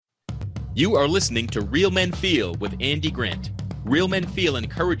You are listening to Real Men Feel with Andy Grant. Real Men Feel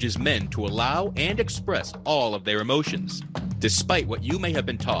encourages men to allow and express all of their emotions. Despite what you may have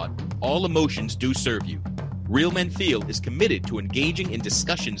been taught, all emotions do serve you. Real Men Feel is committed to engaging in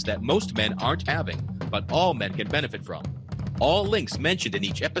discussions that most men aren't having, but all men can benefit from. All links mentioned in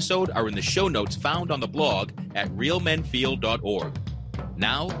each episode are in the show notes found on the blog at realmenfeel.org.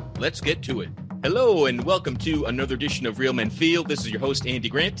 Now, let's get to it. Hello, and welcome to another edition of Real Men Feel. This is your host, Andy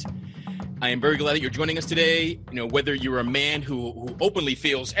Grant. I am very glad that you're joining us today. You know, whether you're a man who openly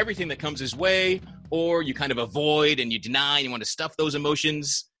feels everything that comes his way, or you kind of avoid and you deny and you want to stuff those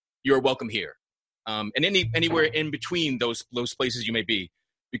emotions, you're welcome here. And anywhere in between those places you may be.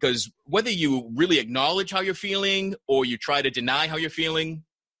 Because whether you really acknowledge how you're feeling or you try to deny how you're feeling,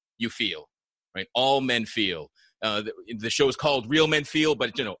 you feel, right? All men feel. The show is called Real Men Feel,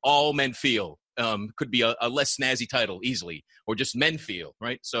 but, you know, all men feel. Could be a less snazzy title easily, or just men feel,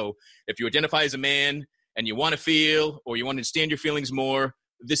 right? So if you identify as a man and you want to feel, or you want to understand your feelings more,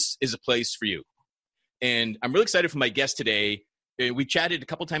 this is a place for you. And I'm really excited for my guest today. We chatted a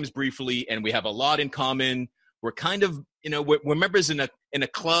couple times briefly, and we have a lot in common. We're kind of, you know, we're members in a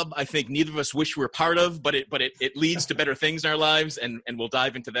club I think neither of us wish we were part of, but it leads to better things in our lives, and we'll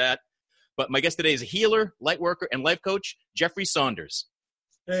dive into that. But my guest today is a healer, light worker, and life coach, Jeffrey Saunders.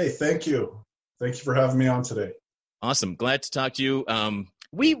 Hey, thank you. Thank you for having me on today. Awesome. Glad to talk to you.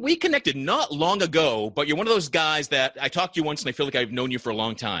 We connected not long ago, but you're one of those guys that I talked to you once and I feel like I've known you for a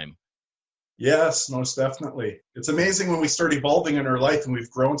long time. Yes, most definitely. It's amazing when we start evolving in our life and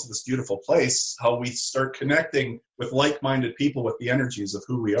we've grown to this beautiful place, how we start connecting with like-minded people with the energies of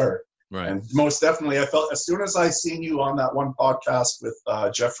who we are. Right. And most definitely, I felt as soon as I seen you on that one podcast with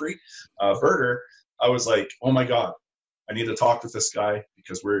Jeffrey Berger, I was like, oh my God, I need to talk with this guy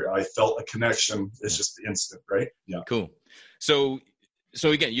because I felt a connection. It's just instant, right? Yeah. Cool. So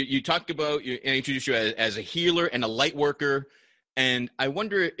again, you talked about, and I introduced you as a healer and a light worker. And I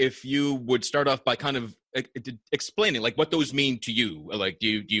wonder if you would start off by kind of explaining like what those mean to you. Like,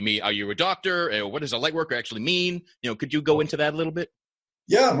 do you mean, are you a doctor? Or what does a light worker actually mean? You know, could you go into that a little bit?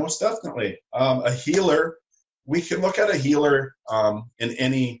 Yeah, most definitely. A healer, we can look at a healer in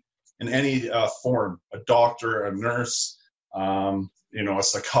any form, a doctor, a nurse, a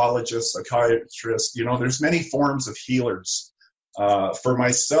psychologist, psychiatrist. You know, there's many forms of healers. For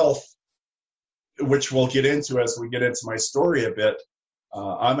myself, which we'll get into as we get into my story a bit,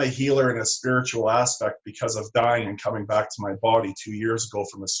 I'm a healer in a spiritual aspect because of dying and coming back to my body 2 years ago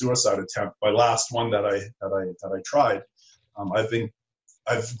from a suicide attempt. My last one that I tried.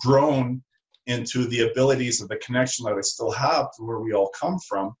 I've grown into the abilities of the connection that I still have to where we all come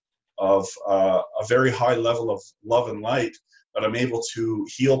from, of a very high level of love and light, that I'm able to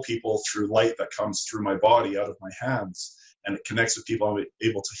heal people through light that comes through my body out of my hands, and it connects with people. I'm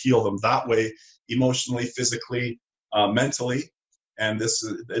able to heal them that way, emotionally, physically, mentally. And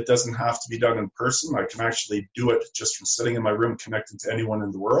it doesn't have to be done in person. I can actually do it just from sitting in my room, connecting to anyone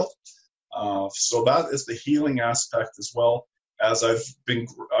in the world. So that is the healing aspect, as well as I've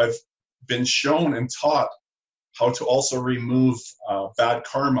been shown and taught how to also remove bad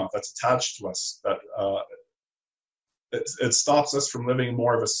karma that's attached to us, that it stops us from living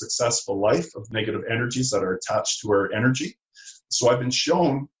more of a successful life of negative energies that are attached to our energy. So I've been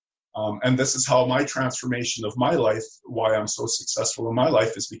shown, and this is how my transformation of my life, why I'm so successful in my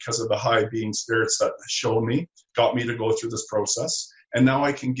life, is because of the high being spirits that showed me, got me to go through this process. And now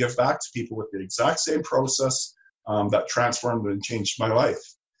I can give back to people with the exact same process that transformed and changed my life.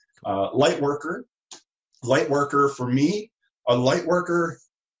 Light worker for me, a light worker,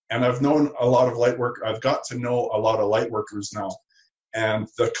 and I've known a lot of light work. I've got to know a lot of light workers now. And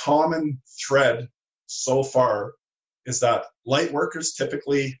the common thread so far is that light workers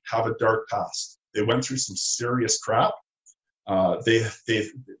typically have a dark past. They went through some serious crap.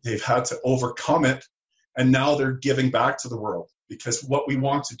 They've had to overcome it, and now they're giving back to the world. Because what we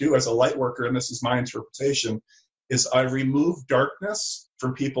want to do as a light worker, and this is my interpretation, is I remove darkness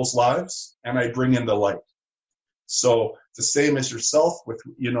from people's lives and I bring in the light. So the same as yourself with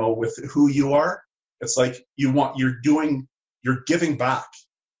who you are, it's like you're giving back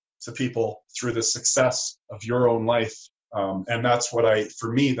to people through the success of your own life. And that's what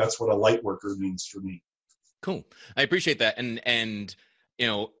a light worker means for me. Cool. I appreciate that. And you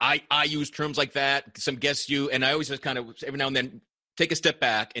know, I use terms like that. Some guests you, and I always just kind of every now and then take a step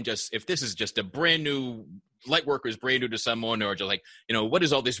back and just, if this is just a brand new light worker is brand new to someone, or just like, you know, what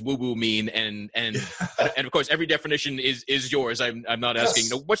does all this woo-woo mean? And of course, every definition is yours. I'm not asking, you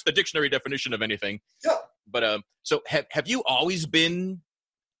know, what's the dictionary definition of anything? Yeah. But so have you always been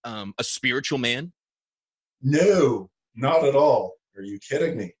a spiritual man? No, not at all. Are you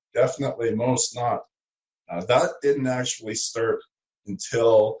kidding me? definitely most not. That didn't actually start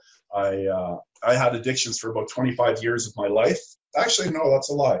until I had addictions for about 25 years of my life. Actually, no, that's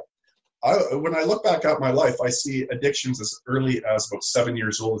a lie. When I look back at my life, I see addictions as early as about 7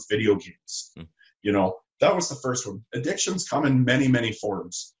 years old with video games. You know, that was the first one. Addictions come in many, many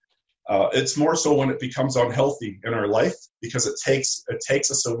forms. It's more so when it becomes unhealthy in our life, because it takes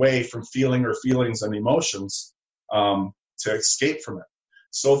us away from feeling our feelings and emotions to escape from it.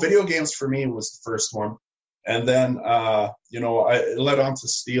 So video games for me was the first one. And then, I led on to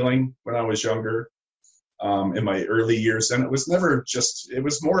stealing when I was younger, in my early years. And it was more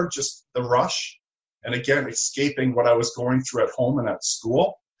just the rush. And again, escaping what I was going through at home and at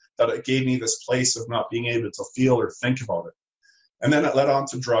school, that it gave me this place of not being able to feel or think about it. And then it led on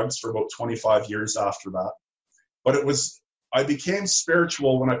to drugs for about 25 years after that. But I became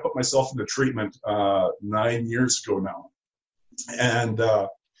spiritual when I put myself into treatment 9 years ago now. And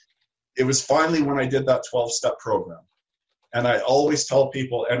it was finally when I did that 12-step program. And I always tell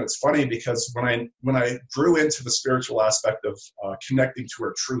people, and it's funny because when I grew into the spiritual aspect of connecting to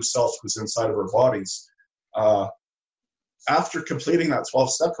our true self who's inside of our bodies, after completing that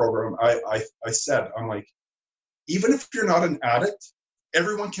 12-step program, I said, I'm like, even if you're not an addict,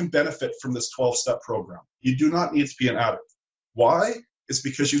 everyone can benefit from this 12-step program. You do not need to be an addict. Why? It's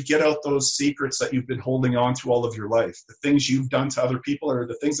because you get out those secrets that you've been holding on to all of your life. The things you've done to other people or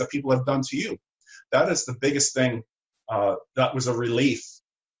the things that people have done to you. That is the biggest thing. That was a relief.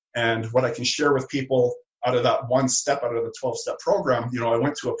 And what I can share with people out of that one step, out of the 12-step program, I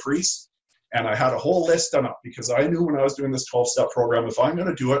went to a priest and I had a whole list done up because I knew when I was doing this 12-step program, if I'm going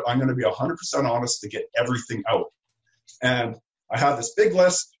to do it, I'm going to be 100% honest to get everything out. And I had this big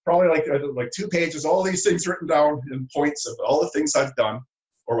list, probably like 2 pages, all these things written down in points of all the things I've done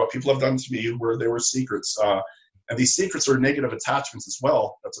or what people have done to me where they were secrets. And these secrets are negative attachments as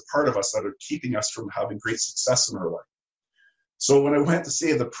well. That's a part of us that are keeping us from having great success in our life. So when I went to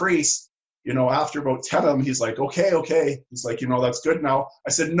see the priest, after about 10 of them, he's like, okay. He's like, that's good now.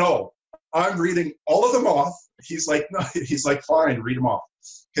 I said, no, I'm reading all of them off. He's like, no. He's like, fine, read them off.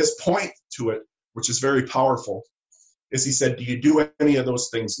 His point to it, which is very powerful, is he said, do you do any of those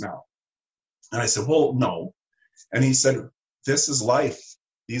things now? And I said, well, no. And he said, this is life.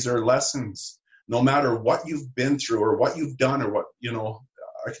 These are lessons. No matter what you've been through or what you've done or what,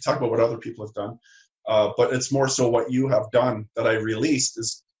 I can talk about what other people have done, but it's more so what you have done that I released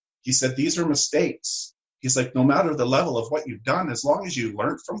is, he said, these are mistakes. He's like, no matter the level of what you've done, as long as you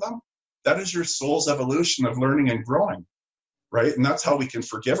learn from them, that is your soul's evolution of learning and growing, right? And that's how we can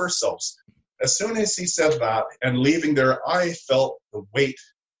forgive ourselves. As soon as he said that and leaving there, I felt the weight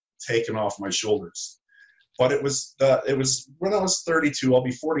taken off my shoulders. But it was when I was 32, I'll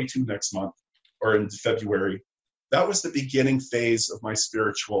be 42 next month or in February. That was the beginning phase of my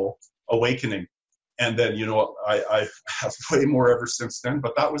spiritual awakening. And then, I have way more ever since then,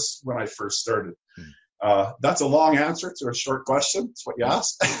 but that was when I first started. That's a long answer to a short question. It's what you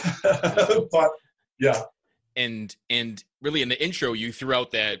asked. But yeah. And really in the intro, you threw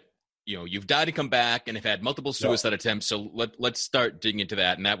out that, you've died and come back and have had multiple suicide attempts. So let's start digging into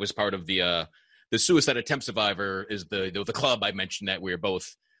that. And that was part of the Suicide Attempt Survivor is the club I mentioned that we're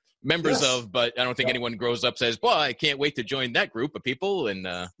both members of, but I don't think anyone grows up says, "Boy, I can't wait to join that group of people." And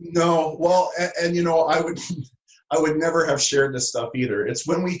no, well, and I would never have shared this stuff either. It's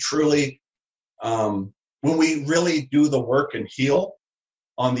when we truly, when we really do the work and heal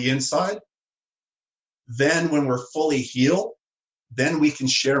on the inside, then when we're fully healed, then we can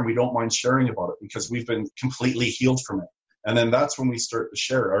share, and we don't mind sharing about it because we've been completely healed from it. And then that's when we start to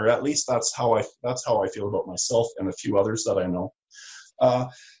share, or at least that's how I feel about myself and a few others that I know.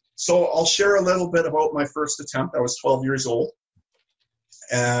 So I'll share a little bit about my first attempt. I was 12 years old.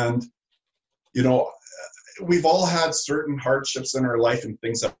 And, we've all had certain hardships in our life and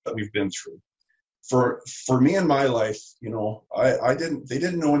things that we've been through. For me in my life, they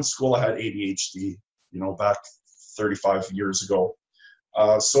didn't know in school I had ADHD, back 35 years ago.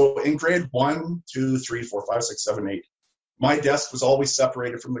 So in grade 1, 2, 3, 4, 5, 6, 7, 8, my desk was always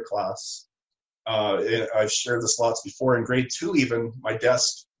separated from the class. I've shared this lots before. In grade 2, even,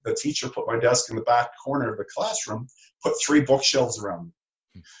 the teacher put my desk in the back corner of the classroom, put 3 bookshelves around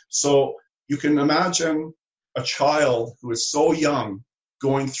me. So you can imagine a child who is so young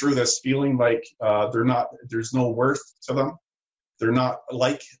going through this, feeling like there's no worth to them. They're not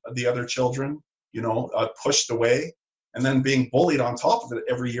like the other children, pushed away, and then being bullied on top of it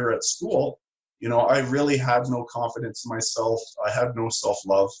every year at school. I really had no confidence in myself. I had no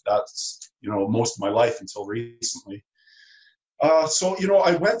self-love. That's, most of my life until recently. So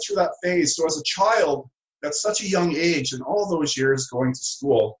I went through that phase. So as a child, at such a young age, and all those years going to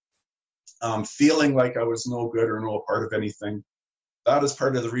school, feeling like I was no good or no part of anything, that is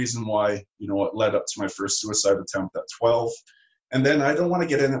part of the reason why, it led up to my first suicide attempt at 12. And then I don't want to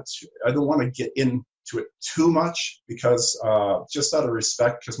get into it too much because just out of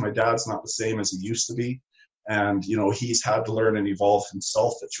respect, because my dad's not the same as he used to be. And, he's had to learn and evolve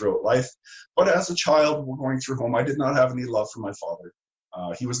himself throughout life. But as a child, we're going through home, I did not have any love for my father.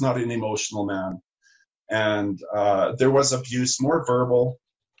 He was not an emotional man. And there was abuse, more verbal,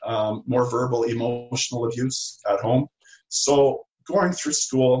 emotional abuse at home. So going through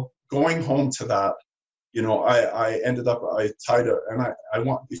school, going home to that, I ended up,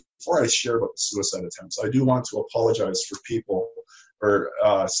 before I share about the suicide attempts, I do want to apologize for people, or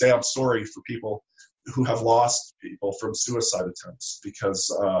say I'm sorry for people who have lost people from suicide attempts,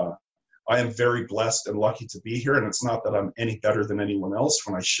 because I am very blessed and lucky to be here. And it's not that I'm any better than anyone else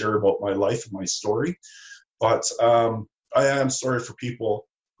when I share about my life and my story, but I am sorry for people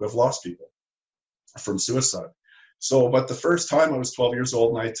who have lost people from suicide. So, but the first time I was 12 years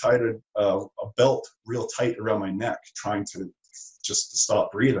old, and I tied a belt real tight around my neck, trying to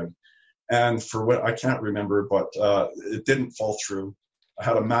stop breathing. And for what I can't remember, but it didn't fall through. I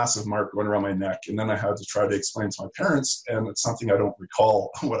had a massive mark going around my neck, and then I had to try to explain to my parents, and it's something I don't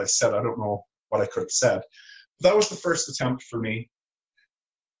recall what I said. I don't know what I could have said. But that was the first attempt for me.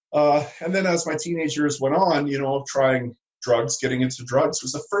 And then as my teenage years went on, trying drugs, getting into drugs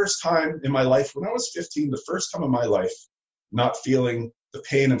was the first time in my life, when I was 15, the first time in my life, not feeling the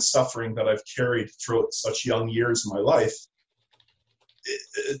pain and suffering that I've carried throughout such young years in my life.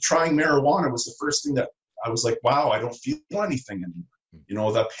 Trying marijuana was the first thing that I was like, wow, I don't feel anything anymore.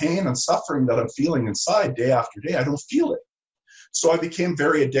 The pain and suffering that I'm feeling inside day after day, I don't feel it. So I became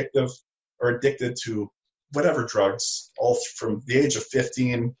very addicted to whatever drugs, all from the age of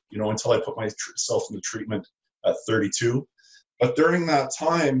 15, until I put myself into treatment at 32. But during that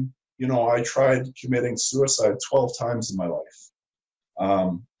time, I tried committing suicide 12 times in my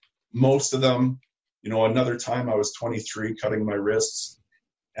life. Most of them, another time I was 23, cutting my wrists.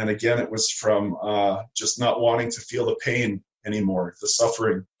 And again, it was from just not wanting to feel the pain anymore, the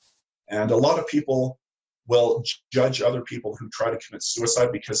suffering. And a lot of people will judge other people who try to commit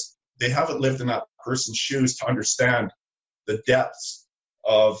suicide because they haven't lived in that person's shoes to understand the depths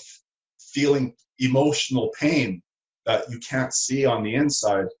of feeling emotional pain that you can't see on the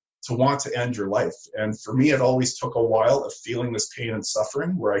inside to want to end your life. And for me, it always took a while of feeling this pain and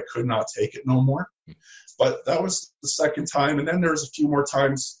suffering where I could not take it no more. But that was the second time. And then there was a few more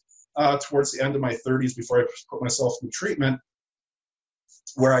times towards the end of my 30s before I put myself in treatment,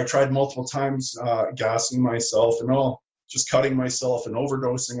 where I tried multiple times gassing myself and just cutting myself and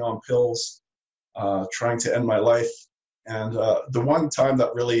overdosing on pills, trying to end my life. And the one time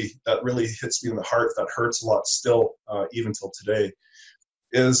that really hits me in the heart, that hurts a lot still, even till today,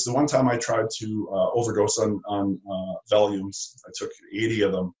 is the one time I tried to overdose on Valiums. I took 80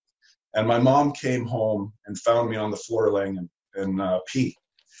 of them. And my mom came home and found me on the floor laying in pee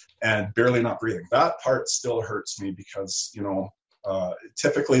and barely not breathing. That part still hurts me because,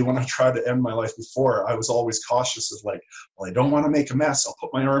 typically when I tried to end my life before, I was always cautious of like, well, I don't want to make a mess. I'll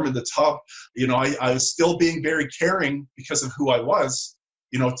put my arm in the tub. I was still being very caring because of who I was,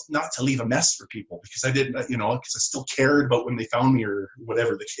 not to leave a mess for people, because I didn't, because I still cared about when they found me or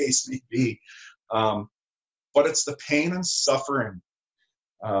whatever the case may be. But it's the pain and suffering.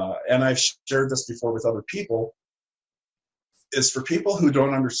 And I've shared this before with other people, is for people who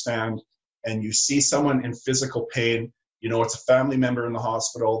don't understand, and you see someone in physical pain, it's a family member in the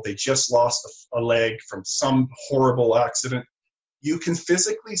hospital, they just lost a leg from some horrible accident. You can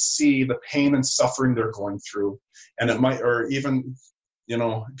physically see the pain and suffering they're going through. And it might, or even,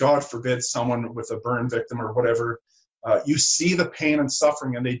 God forbid, someone with a burn victim or whatever, you see the pain and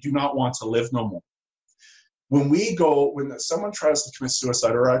suffering and they do not want to live no more. When someone tries to commit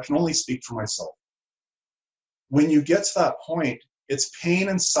suicide, or I can only speak for myself, when you get to that point, it's pain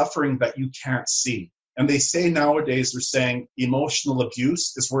and suffering that you can't see. And they say nowadays, they're saying emotional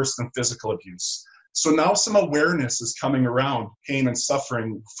abuse is worse than physical abuse. So now some awareness is coming around pain and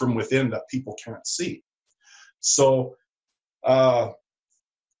suffering from within that people can't see. So yeah,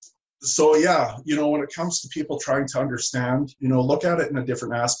 when it comes to people trying to understand, look at it in a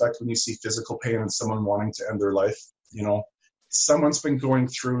different aspect when you see physical pain and someone wanting to end their life. Someone's been going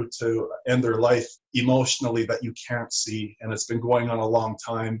through to end their life emotionally that you can't see, and it's been going on a long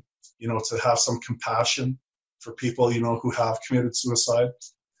time. To have some compassion for people, who have committed suicide.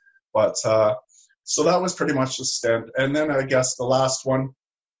 But so that was pretty much the stand. And then I guess the last one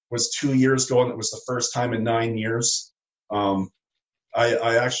was 2 years ago, and it was the first time in 9 years.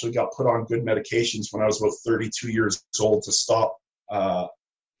 I actually got put on good medications when I was about 32 years old to stop the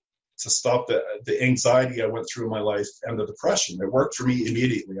anxiety I went through in my life and the depression. It worked for me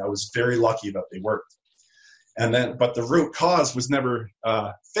immediately. I was very lucky that they worked. But the root cause was never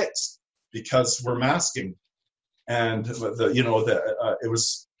fixed because we're masking. And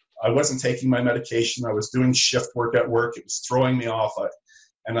I wasn't taking my medication. I was doing shift work at work. It was throwing me off.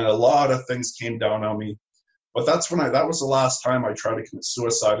 And a lot of things came down on me. But that was the last time I tried to commit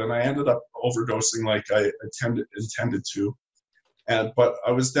suicide. And I ended up overdosing like I intended to. But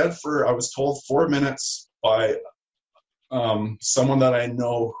I was told 4 minutes by someone that I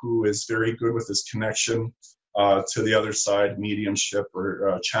know who is very good with his connection to the other side, mediumship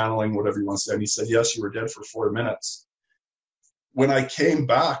or channeling, whatever you want to say. And he said, yes, you were dead for 4 minutes. When I came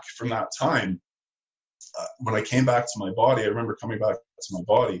back from that time, when I came back to my body, I remember coming back to my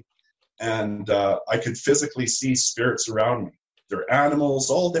body, and I could physically see spirits around me. They're animals,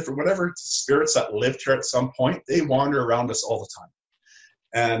 all different, whatever spirits that lived here at some point, they wander around us all the time.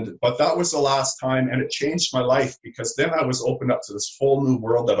 But that was the last time, and it changed my life because then I was opened up to this whole new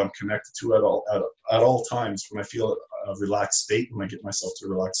world that I'm connected to at all times when I feel a relaxed state, when I get myself to a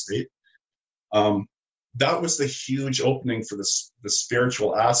relaxed state. That was the huge opening for the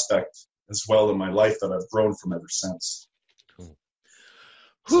spiritual aspect as well in my life that I've grown from ever since. Cool.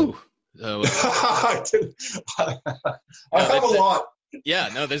 Whew. So, I have a lot. Yeah,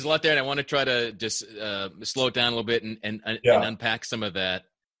 no, there's a lot there, and I want to try to just slow it down a little bit and unpack some of that.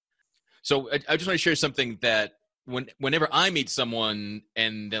 So I just want to share something that whenever I meet someone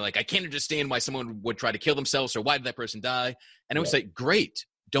and they're like, I can't understand why someone would try to kill themselves or why did that person die, and I would say, great,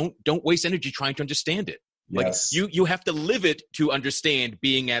 don't waste energy trying to understand it. Yes. Like you have to live it to understand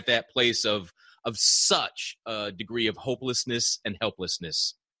being at that place of such a degree of hopelessness and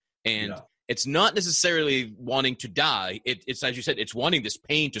helplessness. And it's not necessarily wanting to die. It's, as you said, it's wanting this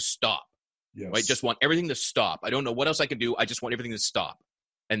pain to stop. Yes. Right? Just want everything to stop. I don't know what else I can do. I just want everything to stop.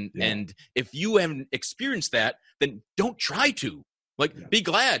 And if you haven't experienced that, then don't try to. Be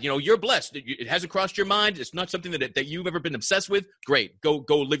glad. You're blessed. It hasn't crossed your mind. It's not something that you've ever been obsessed with. Great. Go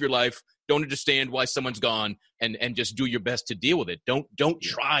live your life. Don't understand why someone's gone, and just do your best to deal with it. Don't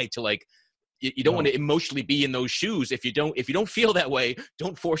try to you don't want to emotionally be in those shoes. If you don't feel that way,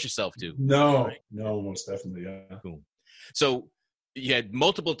 don't force yourself to. No, most definitely. Yeah. Cool. So you had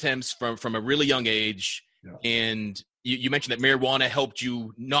multiple attempts from a really young age, and you mentioned that marijuana helped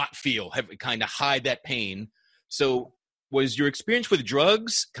you not kind of hide that pain. So was your experience with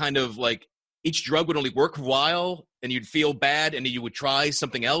drugs kind of like each drug would only work for a while and you'd feel bad and then you would try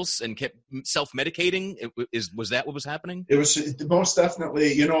something else and kept self-medicating? Was that what was happening? It was most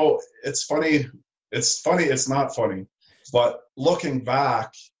definitely. It's funny. It's not funny. But looking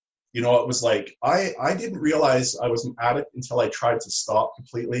back, it was like I didn't realize I was an addict until I tried to stop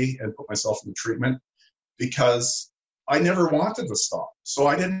completely and put myself into treatment, because I never wanted to stop. So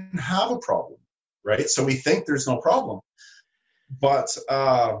I didn't have a problem, right? So we think there's no problem. But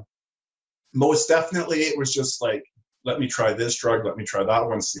most definitely it was just like, let me try this drug, let me try that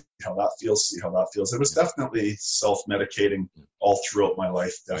one, see how that feels. It was definitely self-medicating all throughout my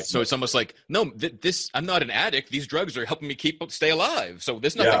life. Right. So it's almost like, no, I'm not an addict. These drugs are helping me stay alive. So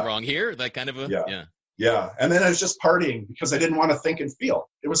there's nothing wrong here. That kind of Yeah. And then I was just partying because I didn't want to think and feel.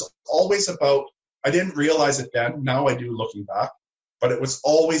 It was always about, I didn't realize it then, now I do looking back, but it was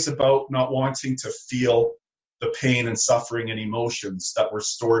always about not wanting to feel the pain and suffering and emotions that were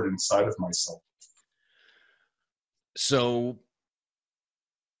stored inside of myself. So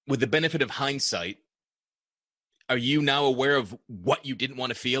with the benefit of hindsight, are you now aware of what you didn't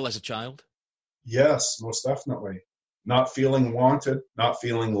want to feel as a child? Yes, most definitely. Not feeling wanted, not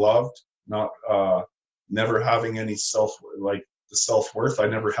feeling loved, not never having any the self-worth I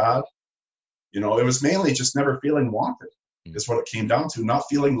never had. It was mainly just never feeling wanted is what it came down to. Not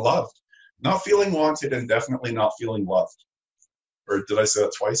feeling loved, not feeling wanted, and definitely not feeling loved. Or did I say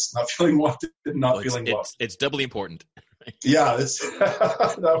that twice? Not feeling wanted, not feeling loved. It's doubly important. Yeah,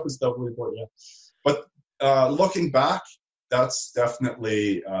 that was doubly important. Yeah. But looking back, that's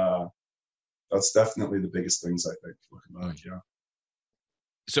definitely the biggest things, I think, looking back. Yeah.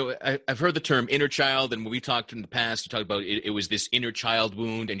 So I've heard the term inner child, and when we talked in the past, you talked about it was this inner child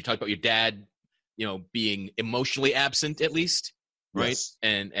wound, and you talked about your dad, being emotionally absent at least, right? Yes.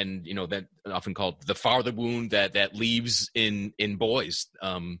 And that often called the father wound that leaves in boys.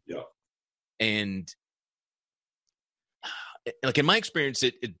 And like in my experience,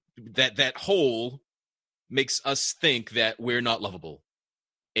 that hole makes us think that we're not lovable,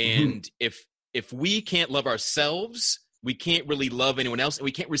 and if we can't love ourselves, we can't really love anyone else, and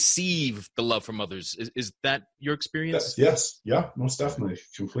we can't receive the love from others. Is that your experience? Yes. Yeah, most definitely.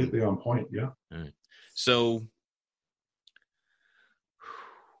 Completely on point. Yeah. All right. So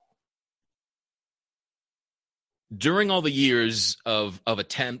during all the years of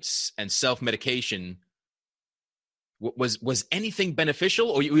attempts and self-medication, was anything beneficial?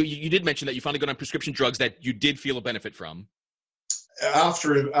 Or you did mention that you finally got on prescription drugs that you did feel a benefit from.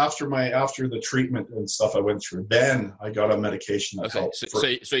 After the treatment and stuff I went through, then I got on medication that helped.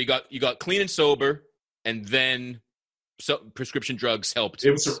 So you got clean and sober, and then prescription drugs helped.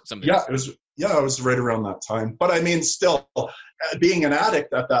 It was right around that time. But I mean, still, being an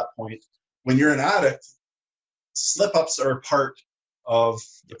addict at that point, when you're an addict, slip-ups are part of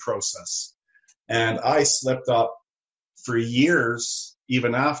the process. And I slipped up for years,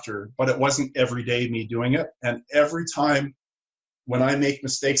 even after, but it wasn't every day me doing it. And every time when I make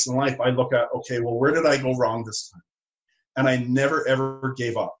mistakes in life, I look at, okay, well, where did I go wrong this time? And I never, ever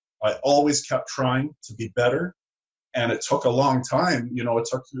gave up. I always kept trying to be better. And it took a long time. You know, it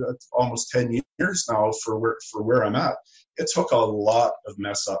took almost 10 years now for where I'm at. It took a lot of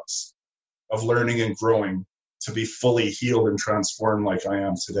mess ups of learning and growing to be fully healed and transformed like I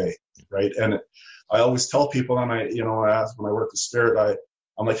am today, right? And I always tell people, and I ask when I work with spirit,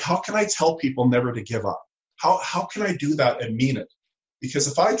 I'm like, how can I tell people never to give up? How can I do that and mean it? Because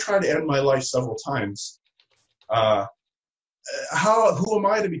if I try to end my life several times, who am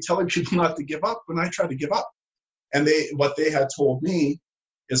I to be telling people not to give up when I try to give up? And what they had told me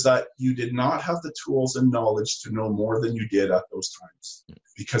is that you did not have the tools and knowledge to know more than you did at those times.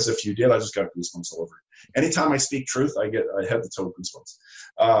 Because if you did, I just got goosebumps all over. Anytime I speak truth, I head to toe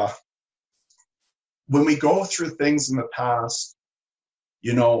goosebumps. When we go through things in the past,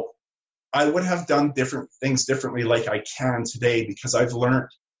 you know, I would have done different things differently like I can today because I've learned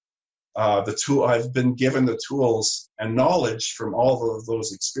I've been given the tools and knowledge from all of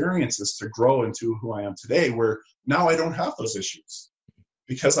those experiences to grow into who I am today, where now I don't have those issues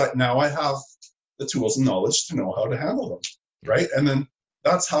because now I have the tools and knowledge to know how to handle them, right? And then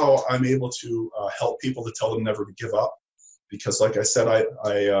that's how I'm able to help people, to tell them never to give up. Because like I said,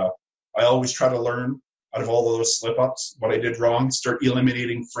 I always try to learn out of all of those slip-ups, what I did wrong, start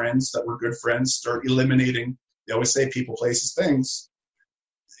eliminating friends that were good friends, start eliminating, they always say people, places, things.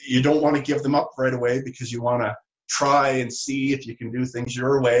 You don't want to give them up right away because you want to try and see if you can do things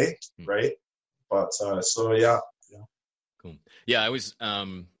your way, right? But so yeah. Cool. Yeah, I was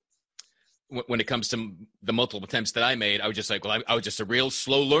when it comes to the multiple attempts that I made, I was just like, well, I was just a real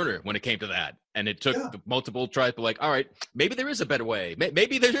slow learner when it came to that, and it took multiple tries. But like, all right, maybe there is a better way.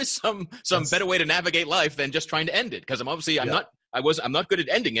 Maybe there is some better way to navigate life than just trying to end it. Because I'm not good at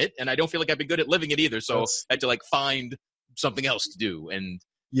ending it, and I don't feel like I've been good at living it either. So I had to like find something else to do. And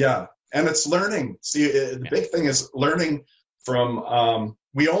yeah, and it's learning. See, the big thing is learning from.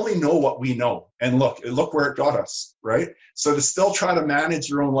 We only know what we know, and look where it got us, right? So to still try to manage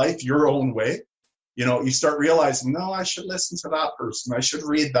your own life your own way, you know, you start realizing, no, I should listen to that person. I should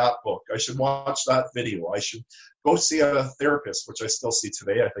read that book. I should watch that video. I should go see a therapist, which I still see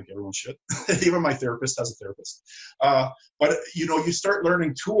today. I think everyone should. Even my therapist has a therapist. But, you know, you start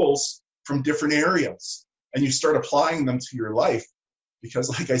learning tools from different areas, and you start applying them to your life. Because,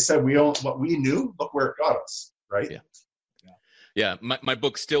 like I said, what we knew, look where it got us, right? Yeah, my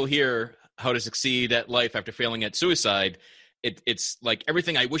book's still here, How to Succeed at Life After Failing at Suicide. It's like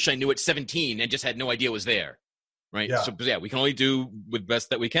everything I wish I knew at 17 and just had no idea was there, right? Yeah. So we can only do with best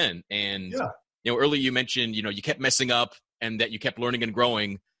that we can. And, you know, earlier you mentioned, you know, you kept messing up and that you kept learning and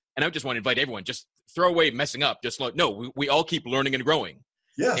growing. And I just want to invite everyone, just throw away messing up. Just we all keep learning and growing.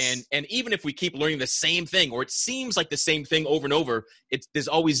 Yes. And even if we keep learning the same thing, or it seems like the same thing over and over, there's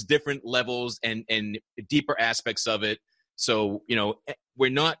always different levels and deeper aspects of it. So, you know,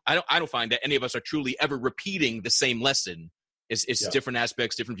 I don't find that any of us are truly ever repeating the same lesson. It's different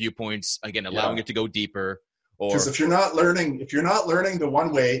aspects, different viewpoints, again, allowing it to go deeper. Because if you're not learning the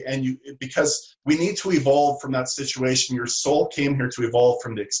one way, because we need to evolve from that situation, your soul came here to evolve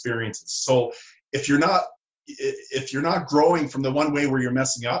from the experiences. So if you're not growing from the one way where you're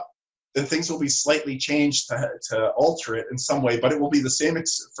messing up, then things will be slightly changed to alter it in some way, but it will be the same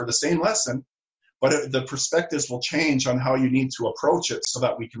for the same lesson. But the perspectives will change on how you need to approach it so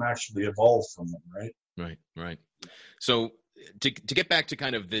that we can actually evolve from them, right? Right. So to get back to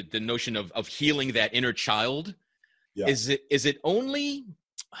kind of the notion of healing that inner child, is it only,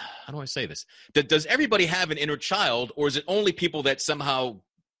 how do I say this? Does everybody have an inner child, or is it only people that somehow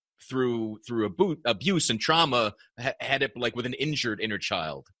through abuse and trauma had it like with an injured inner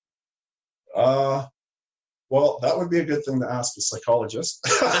child? Well, that would be a good thing to ask a psychologist.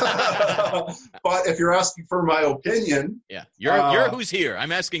 But if you're asking for my opinion, yeah, you're who's here.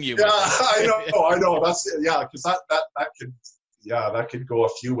 I'm asking you. Yeah, I know. That's because that could go a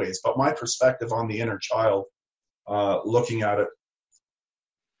few ways. But my perspective on the inner child, looking at it,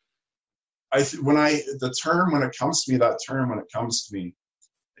 when it comes to me,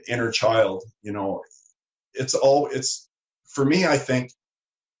 inner child, it's for me. I think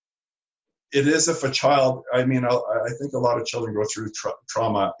it is if a child. I mean, I think a lot of children go through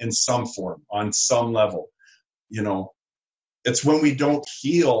trauma in some form, on some level. It's when we don't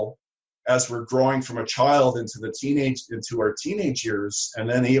heal as we're growing from a child into our teenage years, and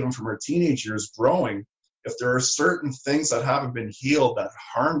then even from our teenage years growing. If there are certain things that haven't been healed that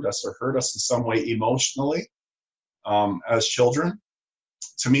harmed us or hurt us in some way emotionally as children,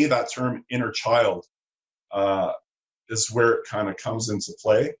 to me, that term inner child is where it kind of comes into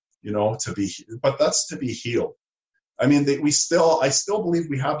play, but that's to be healed. I mean, I still believe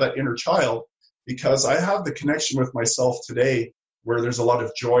we have that inner child because I have the connection with myself today where there's a lot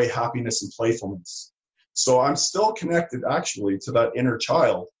of joy, happiness, and playfulness. So I'm still connected actually to that inner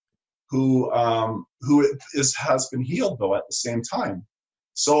child who has been healed though at the same time.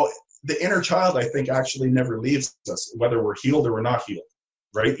 So the inner child, I think, actually never leaves us, whether we're healed or we're not healed,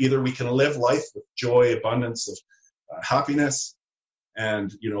 right? Either we can live life with joy, abundance of happiness,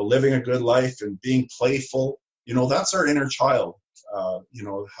 and living a good life and being playful. That's our inner child. How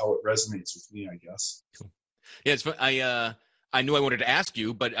it resonates with me, I guess. Cool. Yeah, it's fun. I knew I wanted to ask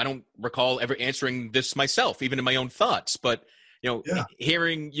you, but I don't recall ever answering this myself, even in my own thoughts. But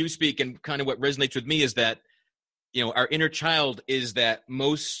hearing you speak and kind of what resonates with me is that our inner child is that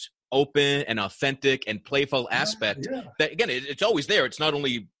most open and authentic and playful aspect. Yeah. That again, it's always there. It's not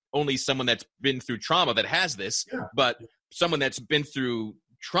only someone that's been through trauma that has this, but someone that's been through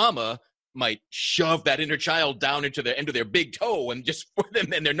trauma might shove that inner child down into the end of their big toe and just for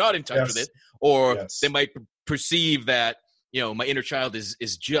them, and they're not in touch with it, or they might perceive that my inner child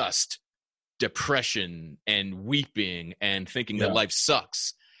is just depression and weeping and thinking that life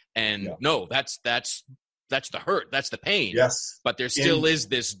sucks. And no, that's the hurt, that's the pain. Yes, but there still is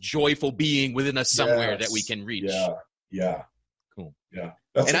this joyful being within us somewhere that we can reach. Yeah. Cool. Yeah.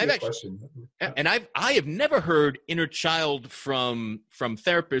 That's a good question. And I have never heard inner child from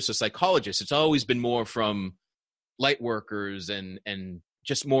therapists or psychologists. It's always been more from light workers and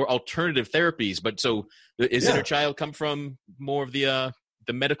just more alternative therapies. But so is inner child come from more of the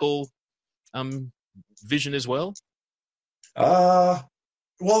medical vision as well?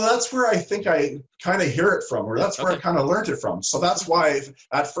 Well, that's where I think I kind of hear it from, or that's where I kind of learned it from. So that's why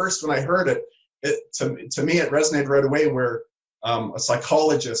at first when I heard it to me, it resonated right away where a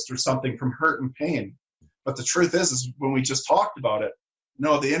psychologist or something from hurt and pain. But the truth is when we just talked about it,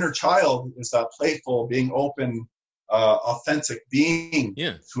 no, the inner child is that playful, being open, authentic being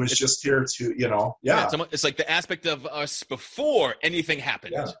who is just here to, it's like the aspect of us before anything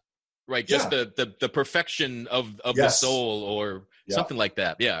happened, right? Just the perfection of the soul or something like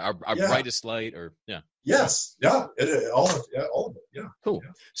that. Yeah. Our brightest light or Yes. Yeah. All of it. Yeah. Cool.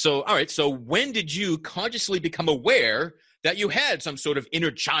 Yeah. So, all right. So when did you consciously become aware that you had some sort of inner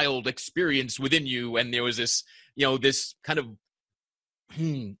child experience within you, and there was this, this kind of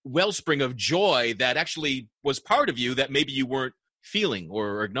wellspring of joy that actually was part of you that maybe you weren't feeling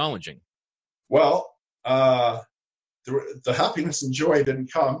or acknowledging? Well, the happiness and joy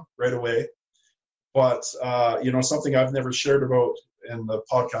didn't come right away, but something I've never shared about in the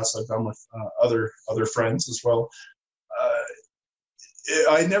podcast I've done with other friends as well.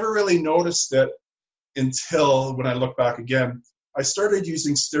 I never really noticed it until when I look back again. I started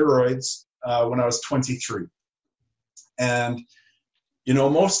using steroids when I was 23. And,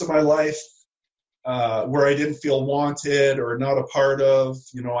 most of my life where I didn't feel wanted or not a part of,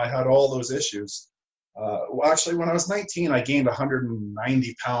 I had all those issues. Actually, when I was 19, I gained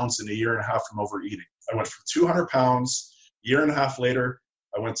 190 pounds in a year and a half from overeating. I went from 200 pounds. A year and a half later,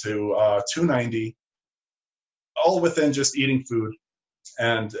 I went to 290, all within just eating food.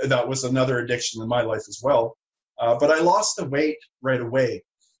 And that was another addiction in my life as well. But I lost the weight right away.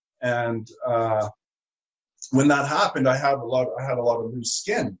 And when that happened, I had a lot of loose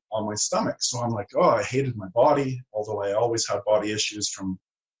skin on my stomach. So I'm like, I hated my body, although I always had body issues from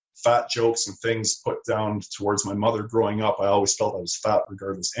fat jokes and things put down towards my mother growing up. I always felt I was fat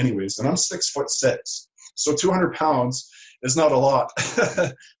regardless anyways. And I'm 6'6". So 200 pounds is not a lot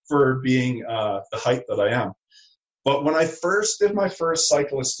for being the height that I am. But when I first did my first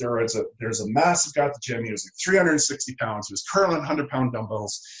cycle of steroids, there's a massive guy at the gym. He was like 360 pounds. He was curling 100-pound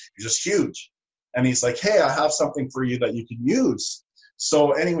dumbbells. He was just huge. And he's like, hey, I have something for you that you can use.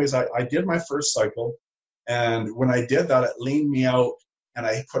 So anyways, I did my first cycle. And when I did that, it leaned me out, and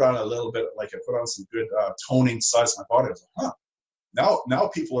I put on a little bit, like I put on some good toning size of my body. I was like, now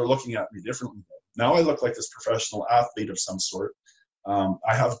people are looking at me differently. Now I look like this professional athlete of some sort.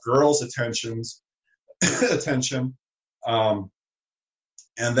 I have girls' attention.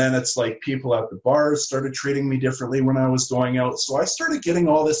 And then it's like people at the bars started treating me differently when I was going out. So I started getting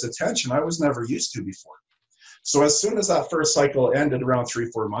all this attention I was never used to before. So as soon as that first cycle ended around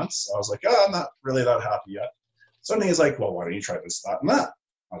 3-4 months, I was like, I'm not really that happy yet. So then he's like, well, why don't you try this, that, and that?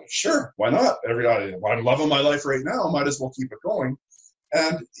 I was like, sure, why not? I'm loving my life right now. Might as well keep it going.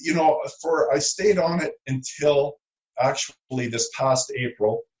 And, I stayed on it until actually this past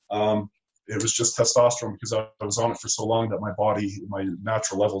April. It was just testosterone because I was on it for so long that my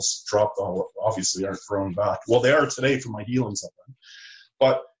natural levels dropped. Obviously aren't thrown back. Well, they are today from my healings of them.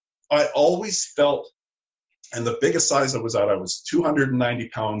 But I always felt, and the biggest size I was 290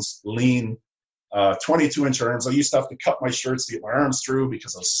 pounds, lean, 22-inch arms. I used to have to cut my shirts to get my arms through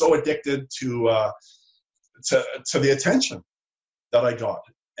because I was so addicted to the attention that I got.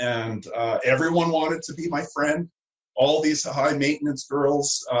 And everyone wanted to be my friend. All these high maintenance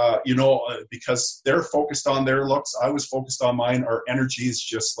girls, because they're focused on their looks. I was focused on mine. Our energy is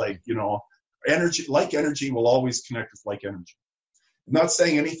just like, energy will always connect with like energy. I'm not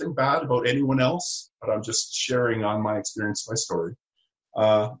saying anything bad about anyone else, but I'm just sharing on my experience, my story.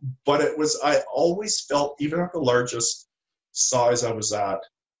 But I always felt, even at the largest size I was at,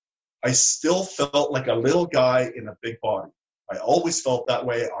 I still felt like a little guy in a big body. I always felt that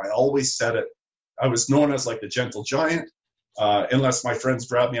way. I always said it. I was known as like the gentle giant, unless my friends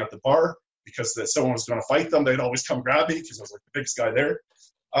grabbed me at the bar because someone was going to fight them. They'd always come grab me because I was like the biggest guy there.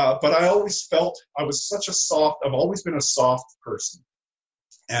 But I always felt I was I've always been a soft person.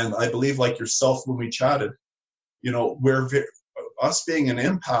 And I believe, like yourself, when we chatted, us being an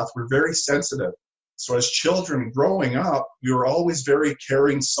empath, we're very sensitive. So as children growing up, we were always very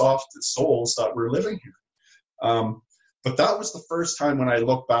caring, soft souls that were living here. But that was the first time when I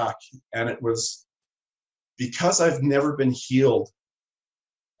look back, and it was because I've never been healed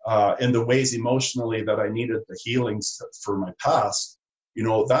in the ways emotionally that I needed the healings for my past.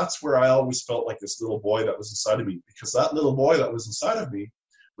 That's where I always felt like this little boy that was inside of me, because that little boy that was inside of me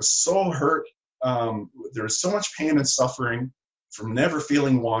was so hurt. There was so much pain and suffering from never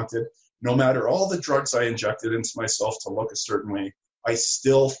feeling wanted. No matter all the drugs I injected into myself to look a certain way, I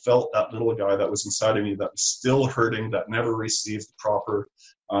still felt that little guy that was inside of me that was still hurting, that never received the proper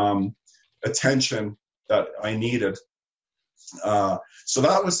attention that I needed. So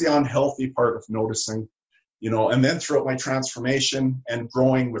that was the unhealthy part of noticing, and then throughout my transformation and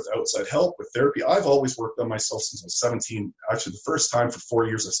growing with outside help, with therapy, I've always worked on myself since I was 17. Actually, the first time for 4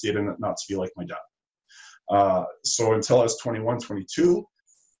 years I stayed in it not to be like my dad. So until I was 21, 22.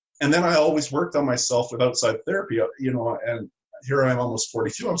 And then I always worked on myself with outside therapy, and here I am almost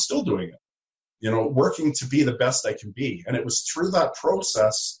 42. I'm still doing it, working to be the best I can be. And it was through that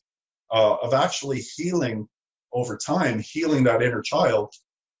process of actually healing over time, healing that inner child,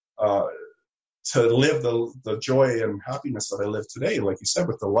 to live the joy and happiness that I live today, like you said,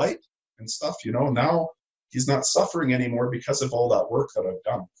 with the light and stuff. Now he's not suffering anymore because of all that work that I've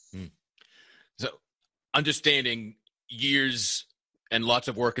done. So understanding years and lots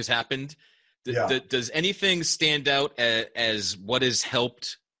of work has happened. Does anything stand out as what has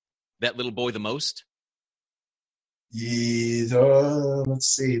helped that little boy the most? Yeah, let's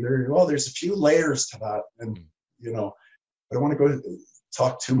see. There's a few layers to that, and I don't want to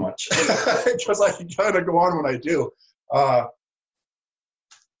talk too much because I can kind of go on when I do.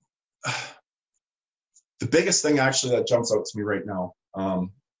 The biggest thing actually that jumps out to me right now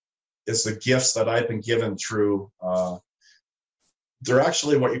is the gifts that I've been given through. They're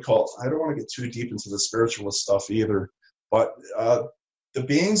actually what you call, I don't want to get too deep into the spiritualist stuff either, but the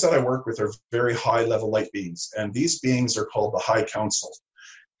beings that I work with are very high level light beings. And these beings are called the High Council.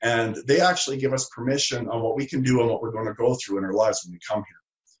 And they actually give us permission on what we can do and what we're going to go through in our lives when we come here.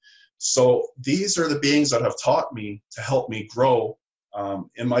 So these are the beings that have taught me to help me grow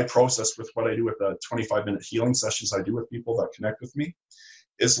in my process with what I do with the 25-minute healing sessions I do with people that connect with me,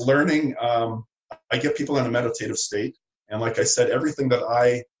 is learning. I get people in a meditative state. And like I said, everything that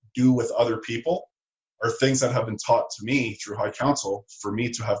I do with other people are things that have been taught to me through High Council for me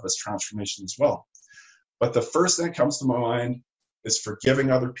to have this transformation as well. But the first thing that comes to my mind is forgiving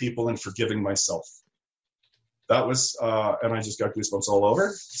other people and forgiving myself. That was, and I just got goosebumps all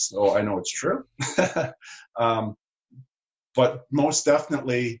over, so I know it's true. But most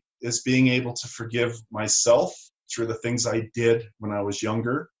definitely is being able to forgive myself through the things I did when I was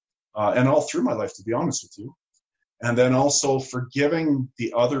younger, and all through my life, to be honest with you. And then also forgiving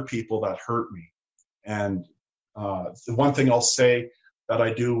the other people that hurt me. And the one thing I'll say that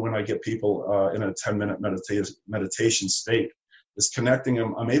I do when I get people in a 10-minute meditation state is connecting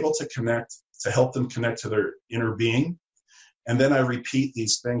them. I'm able to connect, to help them connect to their inner being. And then I repeat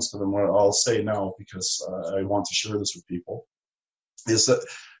these things to them. What I'll say now, because I want to share this with people, is that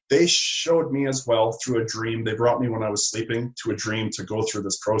they showed me as well through a dream. They brought me when I was sleeping to a dream to go through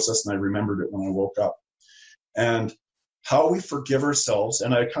this process, and I remembered it when I woke up. And how we forgive ourselves,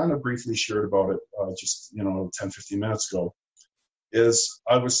 and I kind of briefly shared about it just 10, 15 minutes ago, is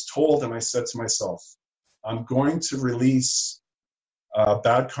I was told, and I said to myself, I'm going to release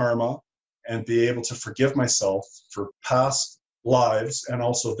bad karma and be able to forgive myself for past lives and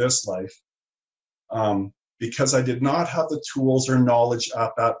also this life, because I did not have the tools or knowledge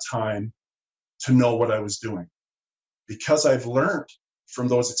at that time to know what I was doing. Because I've learned from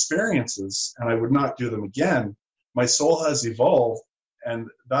those experiences and I would not do them again, my soul has evolved, and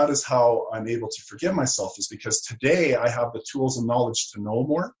that is how I'm able to forgive myself, is because today I have the tools and knowledge to know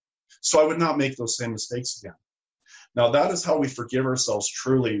more, so I would not make those same mistakes again. Now, that is how we forgive ourselves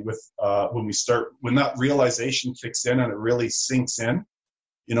truly with when that realization kicks in and it really sinks in.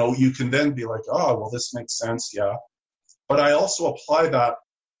 You can then be like, oh, well, this makes sense, yeah. But I also apply that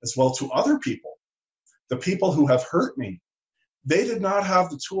as well to other people. The people who have hurt me, they did not have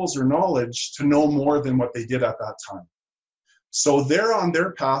the tools or knowledge to know more than what they did at that time. So they're on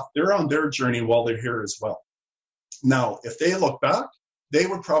their path, they're on their journey while they're here as well. Now, if they look back, they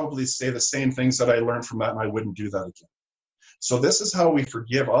would probably say the same things that I learned from that, and I wouldn't do that again. So this is how we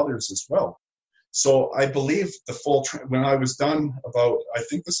forgive others as well. So I believe when I was done I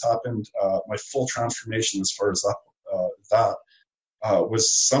think this happened, my full transformation as far as that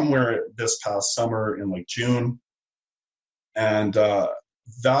was somewhere this past summer in like June. And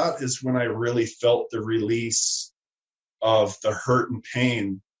that is when I really felt the release of the hurt and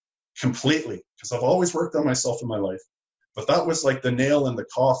pain completely, because I've always worked on myself in my life. But that was like the nail in the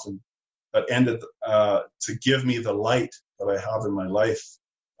coffin that ended to give me the light that I have in my life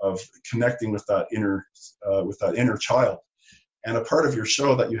of connecting with that inner child. And a part of your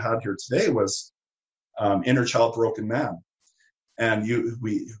show that you had here today was Inner Child Broken Man. And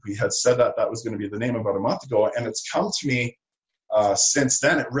we had said that was going to be the name about a month ago. And it's come to me since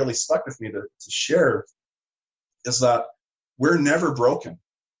then. It really stuck with me to share, is that we're never broken.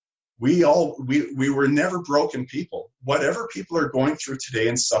 We were never broken people. Whatever people are going through today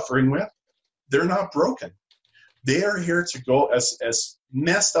and suffering with, they're not broken. They are here to go, as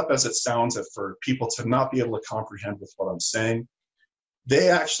messed up as it sounds for people to not be able to comprehend with what I'm saying. They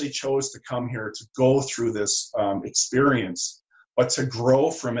actually chose to come here to go through this experience, but to grow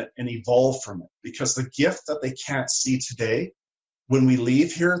from it and evolve from it. Because the gift that they can't see today, when we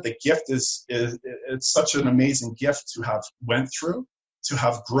leave here, the gift it's such an amazing gift to have went through, to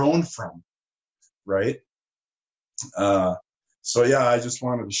have grown from, right? So yeah, I just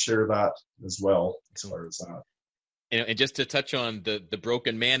wanted to share that as well, as far as that. And just to touch on the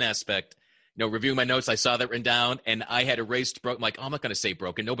broken man aspect, reviewing my notes, I saw that written down, and I had erased broken. I'm like, I'm not going to say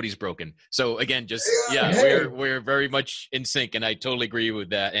broken. Nobody's broken. So again, we're very much in sync, and I totally agree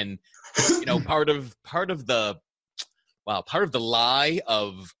with that. And part of the lie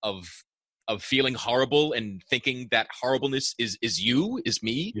of feeling horrible and thinking that horribleness is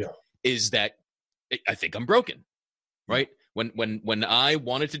me, is that I think I'm broken, right? When I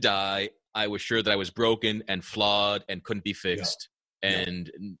wanted to die, I was sure that I was broken and flawed and couldn't be fixed.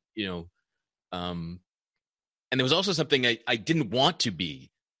 And and there was also something I didn't want to be.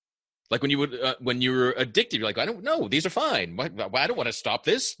 Like when you were addicted, you're like, I don't know, these are fine. I don't want to stop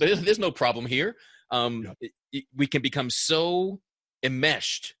this. There's no problem here. We can become so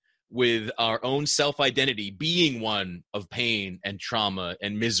enmeshed with our own self-identity, being one of pain and trauma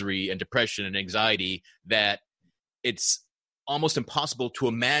and misery and depression and anxiety, that it's almost impossible to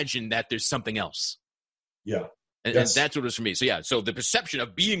imagine that there's something else. Yeah. And that's what it was for me. So the perception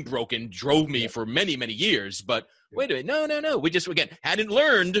of being broken drove me for many, many years. But wait a minute, no. We just, again, hadn't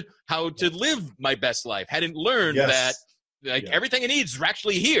learned how to live my best life. Hadn't learned that everything I need is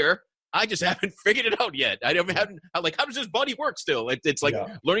actually here. I just haven't figured it out yet. I haven't, like, how does this body work still? It's like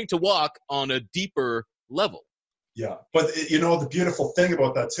learning to walk on a deeper level. Yeah. But, the beautiful thing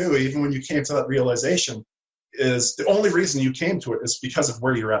about that, too, even when you came to that realization, is the only reason you came to it is because of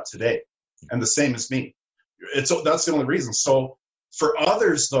where you're at today. And the same as me. That's the only reason. So for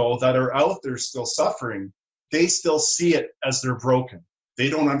others, though, that are out there still suffering, they still see it as they're broken. They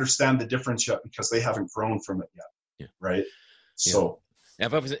don't understand the difference yet because they haven't grown from it yet. Yeah. Right? So...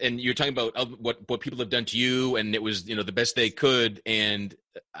 And you're talking about what people have done to you, and it was, the best they could. And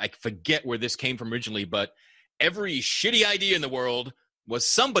I forget where this came from originally, but every shitty idea in the world was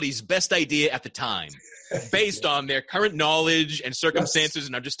somebody's best idea at the time based on their current knowledge and circumstances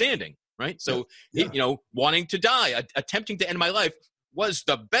and understanding, right? So, wanting to die, attempting to end my life was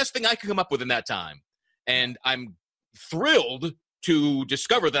the best thing I could come up with in that time. And I'm thrilled to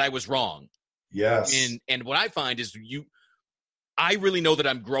discover that I was wrong. Yes. And what I find is I really know that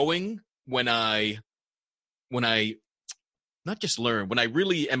I'm growing when I not just learn, when I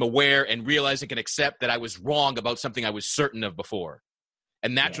really am aware and realize and can accept that I was wrong about something I was certain of before.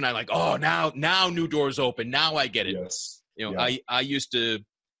 And that's when I'm like, oh, now new doors open. Now I get it. Yes. I used to,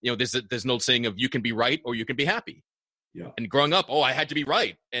 there's an old saying of you can be right or you can be happy. Yeah. And growing up, I had to be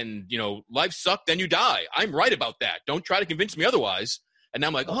right. And, life sucked, then you die. I'm right about that. Don't try to convince me otherwise. And now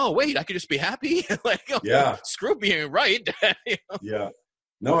I'm like, oh, wait, I could just be happy? Screw being right. Yeah.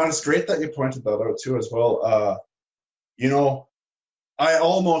 No, and it's great that you pointed that out too as well. I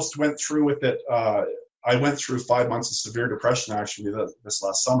almost went through with it. I went through 5 months of severe depression actually this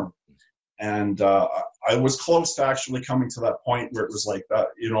last summer. And I was close to actually coming to that point where it was like that,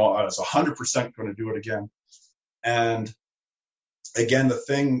 I was 100% going to do it again. And again, the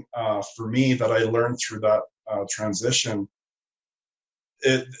thing for me that I learned through that transition,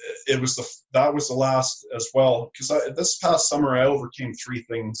 that was the last as well. Because this past summer, I overcame 3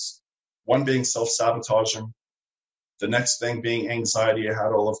 things. One being self-sabotaging. The next thing being anxiety I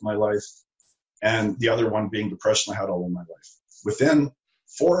had all of my life. And the other one being depression I had all of my life. Within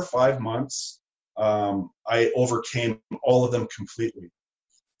 4 or 5 months, I overcame all of them completely.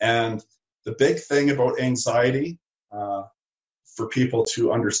 And the big thing about anxiety, for people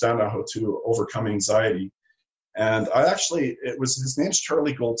to understand how to overcome anxiety, and his name's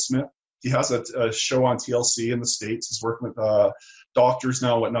Charlie Goldsmith. He has a show on TLC in the States. He's working with doctors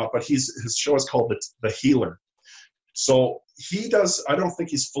now and whatnot, but his show is called The Healer. So I don't think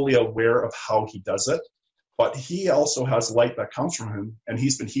he's fully aware of how he does it, but he also has light that comes from him, and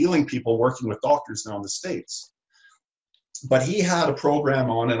he's been healing people working with doctors now in the States. But he had a program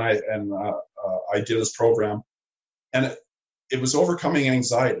on, and I did his program, and it was overcoming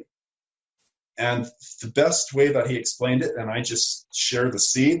anxiety. And the best way that he explained it, and I just share the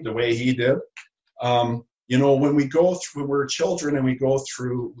seed the way he did, when we go through, we're children and we go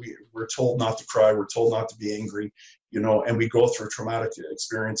through, we're told not to cry, we're told not to be angry, and we go through traumatic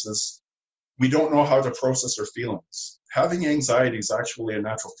experiences. We don't know how to process our feelings. Having anxiety is actually a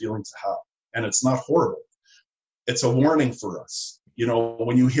natural feeling to have, and it's not horrible. It's a warning for us.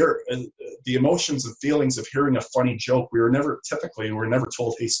 When you hear the emotions and feelings of hearing a funny joke, we're never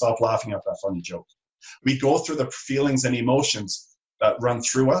told, hey, stop laughing at that funny joke. We go through the feelings and emotions that run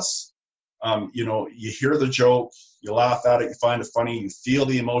through us. You hear the joke, you laugh at it, you find it funny, you feel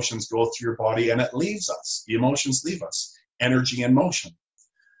the emotions go through your body, and it leaves us. The emotions leave us. Energy and motion.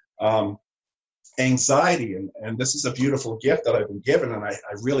 Anxiety, and this is a beautiful gift that I've been given, and I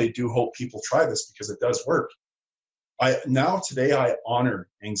really do hope people try this because it does work. Today I honor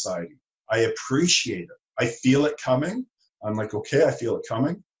anxiety. I appreciate it. I feel it coming. I'm like, okay, I feel it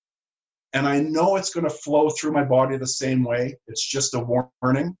coming. And I know it's going to flow through my body the same way. It's just a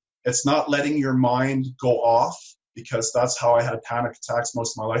warning. It's not letting your mind go off, because that's how I had panic attacks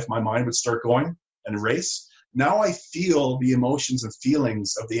most of my life. My mind would start going and race. Now I feel the emotions and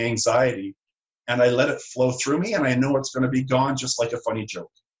feelings of the anxiety, and I let it flow through me, and I know it's going to be gone just like a funny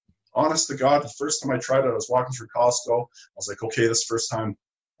joke. Honest to God, the first time I tried it, I was walking through Costco. I was like, okay, this is the first time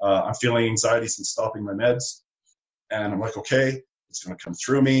I'm feeling anxiety since stopping my meds. And I'm like, okay, it's going to come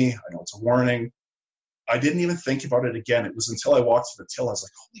through me. I know it's a warning. I didn't even think about it again. It was until I walked to the till, I was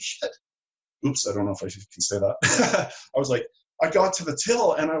like, holy shit. Oops, I don't know if I can say that. I was like, I got to the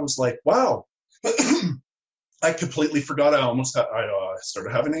till, and I was like, wow. I completely forgot I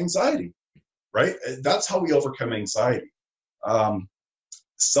started having anxiety, right? That's how we overcome anxiety.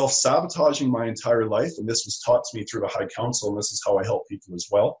 Self-sabotaging my entire life, and this was taught to me through the High Council, and this is how I help people as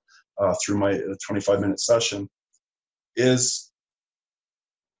well through my 25-minute session, is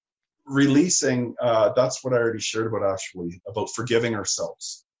releasing, that's what I already shared about actually, about forgiving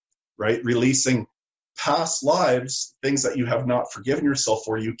ourselves, right? Releasing past lives, things that you have not forgiven yourself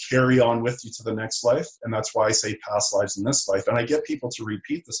for, you carry on with you to the next life. And that's why I say past lives in this life. And I get people to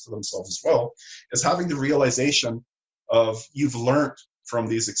repeat this to themselves as well, is having the realization of you've learned from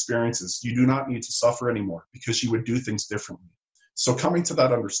these experiences. You do not need to suffer anymore because you would do things differently. So coming to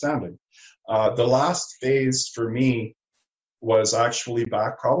that understanding, the last phase for me was actually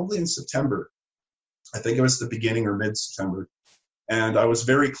back probably in September. I think it was the beginning or mid-September. And I was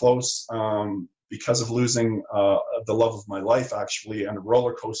very close because of losing the love of my life, actually, and a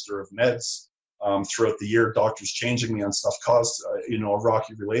roller coaster of meds throughout the year. Doctors changing me on stuff caused, a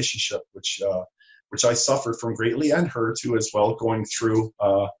rocky relationship, which which I suffered from greatly, and her too as well, going through,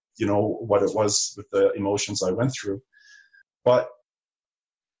 what it was with the emotions I went through. But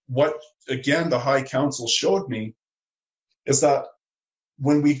what, again, the High Council showed me is that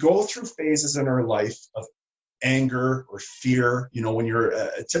when we go through phases in our life of anger or fear, when you're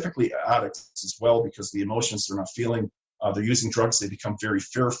typically addicts as well, because the emotions they're not feeling, they're using drugs, they become very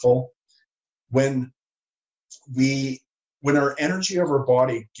fearful. When our energy of our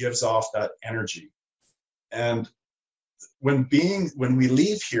body gives off that energy, and when we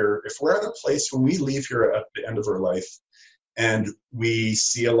leave here, if we're at a place when we leave here at the end of our life and we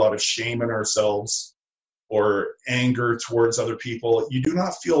see a lot of shame in ourselves or anger towards other people, you do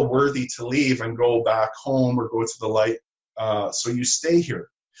not feel worthy to leave and go back home or go to the light. So you stay here.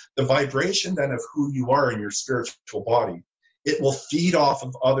 The vibration then of who you are in your spiritual body, it will feed off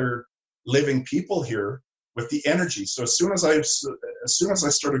of other living people here with the energy. So as soon as I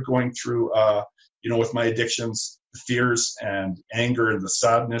started going through, with my addictions, the fears and anger and the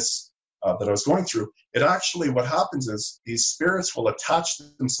sadness that I was going through, it actually, what happens is these spirits will attach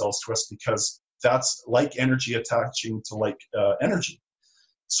themselves to us, because that's like energy attaching to like energy.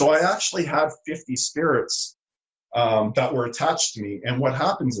 So I actually had 50 spirits that were attached to me. And what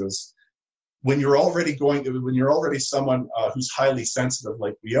happens is, when you're already someone who's highly sensitive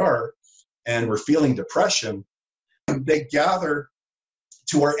like we are, and we're feeling depression, they gather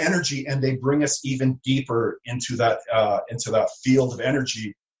to our energy and they bring us even deeper into that field of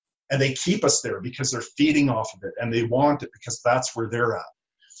energy, and they keep us there because they're feeding off of it and they want it because that's where they're at.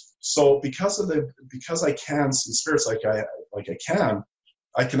 So because I can see spirits I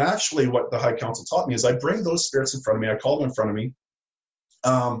can actually, what the High Council taught me is I bring those spirits in front of me, I call them in front of me,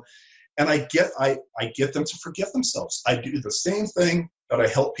 and I get them to forgive themselves. I do the same thing that I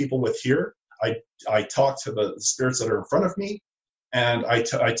help people with here. I talk to the spirits that are in front of me, and I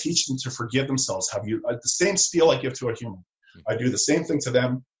teach them to forgive themselves. The same spiel I give to a human. I do the same thing to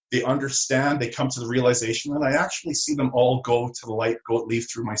them. They understand, they come to the realization, and I actually see them all go to the light, leave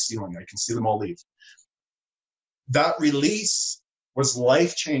through my ceiling. I can see them all leave. That release was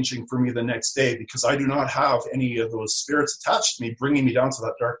life-changing for me the next day, because I do not have any of those spirits attached to me, bringing me down to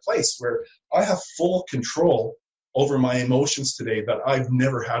that dark place where I have full control over my emotions today that I've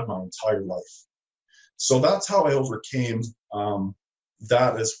never had my entire life. So that's how I overcame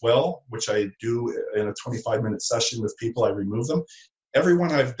that as well, which I do in a 25-minute session with people. I remove them.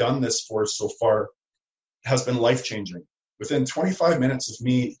 Everyone I've done this for so far has been life-changing. Within 25 minutes of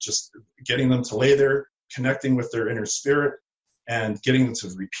me just getting them to lay there, connecting with their inner spirit, and getting them to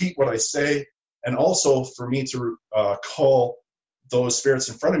repeat what I say, and also for me to call those spirits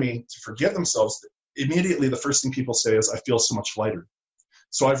in front of me to forgive themselves, immediately the first thing people say is, I feel so much lighter.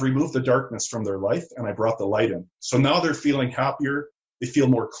 So I've removed the darkness from their life and I brought the light in. So now they're feeling happier. They feel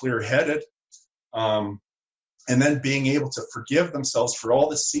more clear-headed. And then being able to forgive themselves for all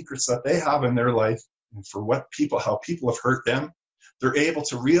the secrets that they have in their life and for how people have hurt them. They're able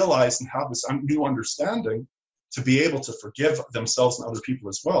to realize and have this new understanding to be able to forgive themselves and other people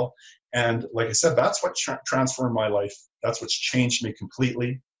as well. And like I said, that's what transformed my life. That's what's changed me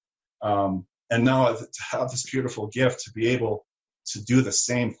completely. And now to have this beautiful gift to be able to do the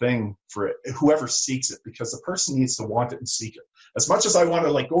same thing for whoever seeks it, because the person needs to want it and seek it. As much as I want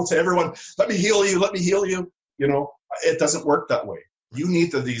to go to everyone, let me heal you, it doesn't work that way. You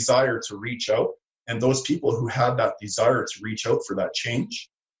need the desire to reach out. And those people who had that desire to reach out for that change,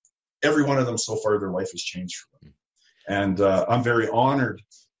 every one of them so far, their life has changed for them. And I'm very honored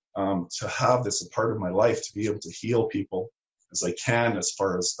to have this a part of my life, to be able to heal people as I can, as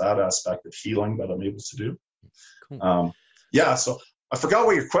far as that aspect of healing that I'm able to do. Cool. So I forgot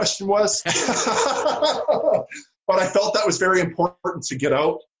what your question was, but I felt that was very important to get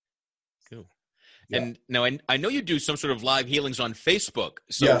out. Cool. Yeah. And now I know you do some sort of live healings on Facebook.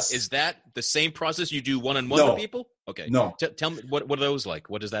 So yes. Is that the same process you do one-on-one with people? Okay. No. Tell me, what are those like?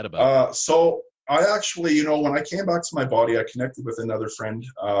 What is that about? So I actually, when I came back to my body, I connected with another friend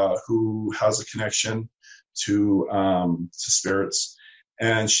who has a connection to spirits.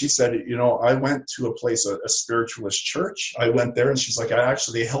 And she said, I went to a place, a spiritualist church. I went there and she's like,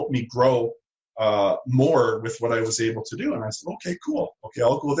 they helped me grow more with what I was able to do. And I said, okay, cool. Okay,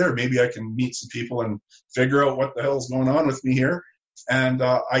 I'll go there. Maybe I can meet some people and figure out what the hell is going on with me here. And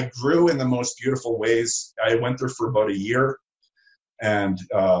I grew in the most beautiful ways. I went there for about a year, and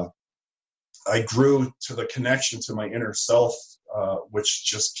I grew to the connection to my inner self, which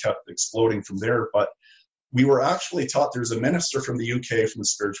just kept exploding from there. But we were actually taught, there's a minister from the UK, from the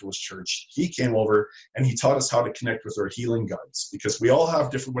spiritualist church. He came over and he taught us how to connect with our healing guides, because we all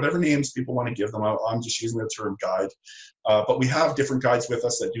have different, whatever names people want to give them. I'm just using the term guide. But we have different guides with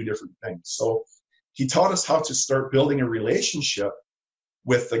us that do different things. So he taught us how to start building a relationship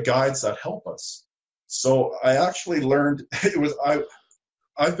with the guides that help us. So I actually learned,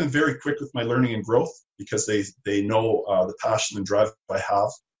 I've been very quick with my learning and growth because they know the passion and drive I have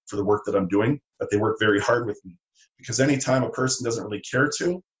for the work that I'm doing, that they work very hard with me. Because anytime a person doesn't really care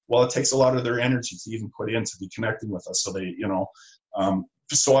to, well, it takes a lot of their energy to even put in to be connecting with us. So they,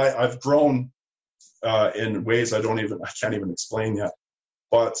 so I've grown in ways I can't even explain yet.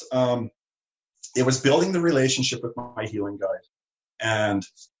 But it was building the relationship with my healing guide. And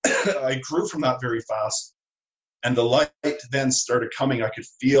I grew from that very fast. And the light then started coming. I could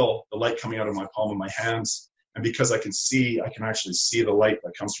feel the light coming out of my palm of my hands. And because I can actually see the light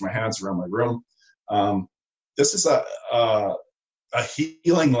that comes from my hands around my room. This is a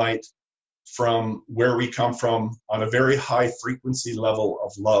healing light from where we come from on a very high frequency level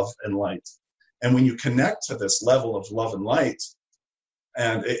of love and light. And when you connect to this level of love and light,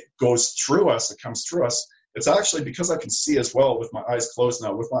 and it goes through us, it comes through us, it's actually because I can see as well with my eyes closed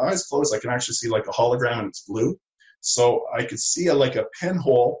now. With my eyes closed, I can actually see like a hologram and it's blue. So I could see like a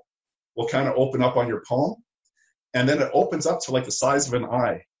pinhole will kind of open up on your palm. And then it opens up to like the size of an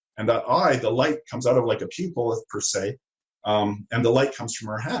eye. And that eye, the light comes out of like a pupil per se. And the light comes from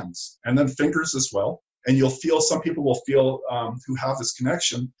our hands. And then fingers as well. And you'll feel, some people will feel, who have this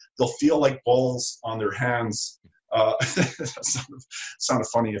connection, they'll feel like balls on their hands. Sounded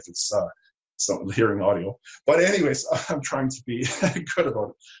funny if it's hearing audio. But anyways, I'm trying to be good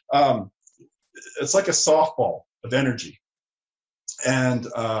about it. It's like a softball of energy. And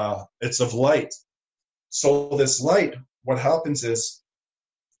it's of light. So this light, what happens is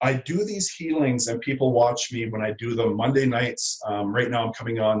I do these healings and people watch me when I do them Monday nights. Right now I'm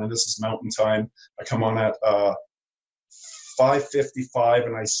coming on, and this is Mountain Time. I come on at 5:55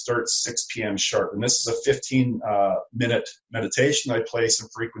 and I start 6 p.m. sharp. And this is a 15-minute meditation. I play some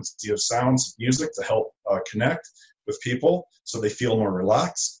frequency of sounds, music to help connect with people so they feel more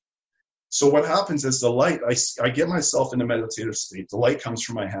relaxed. So what happens is the light, I get myself in a meditative state. The light comes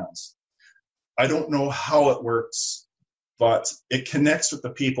from my hands. I don't know how it works, but it connects with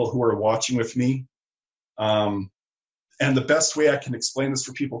the people who are watching with me. And the best way I can explain this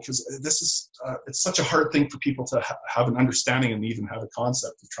for people, because this is, it's such a hard thing for people to have an understanding and even have a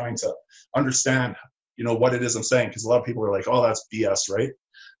concept of trying to understand, what it is I'm saying. Because a lot of people are like, oh, that's BS, right?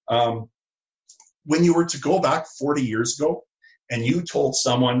 When you were to go back 40 years ago and you told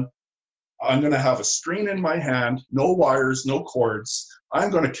someone, I'm going to have a screen in my hand, no wires, no cords.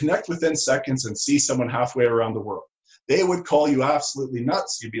 I'm going to connect within seconds and see someone halfway around the world. They would call you absolutely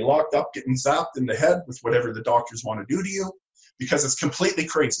nuts. You'd be locked up, getting zapped in the head with whatever the doctors want to do to you, because it's completely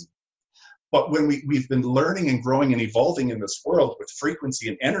crazy. But when we've been learning and growing and evolving in this world with frequency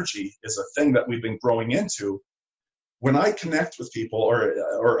and energy is a thing that we've been growing into. When I connect with people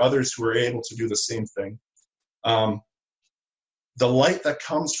or others who are able to do the same thing, the light that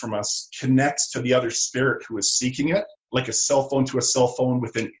comes from us connects to the other spirit who is seeking it, like a cell phone to a cell phone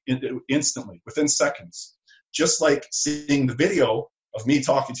instantly, within seconds. Just like seeing the video of me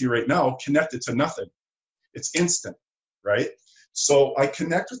talking to you right now connected to nothing. It's instant, right? So I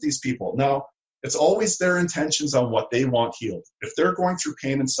connect with these people. Now, it's always their intentions on what they want healed. If they're going through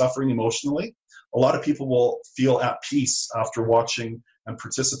pain and suffering emotionally, a lot of people will feel at peace after watching and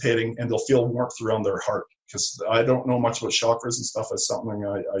participating, and they'll feel warmth around their heart. Because I don't know much about chakras and stuff. That's something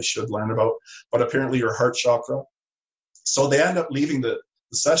I should learn about. But apparently your heart chakra. So they end up leaving the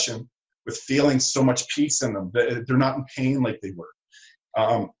session with feeling so much peace in them. They're not in pain like they were.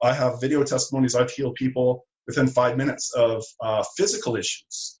 I have video testimonies. I've healed people within 5 minutes of physical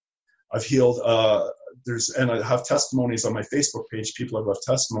issues. I've healed, and I have testimonies on my Facebook page. People have left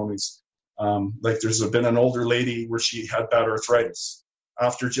testimonies. Like there's been an older lady where she had bad arthritis.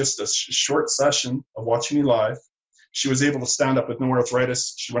 After just a short session of watching me live, she was able to stand up with no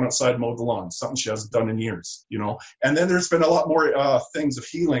arthritis. She went outside and mowed the lawn, something she hasn't done in years, And then there's been a lot more things of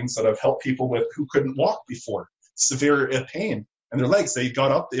healings that I've helped people with who couldn't walk before, severe pain in their legs. They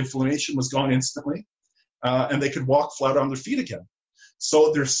got up, the inflammation was gone instantly, and they could walk flat on their feet again.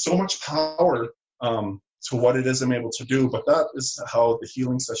 So there's so much power to what it is I'm able to do, but that is how the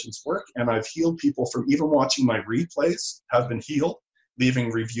healing sessions work. And I've healed people from even watching my replays, have been healed,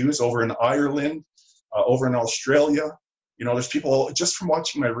 leaving reviews over in Ireland, over in Australia. There's people just from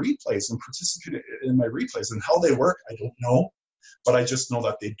watching my replays and participating in my replays, and how they work, I don't know, but I just know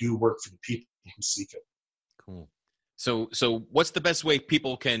that they do work for the people who seek it. Cool. So what's the best way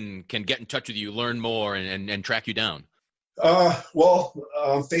people can get in touch with you, learn more, and track you down?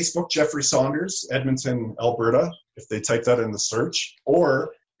 Facebook, Jeffrey Saunders, Edmonton, Alberta, if they type that in the search,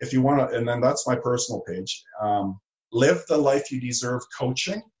 or if you want to, and then that's my personal page, Live the Life You Deserve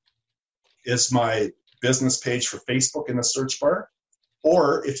Coaching. is my business page for Facebook in the search bar.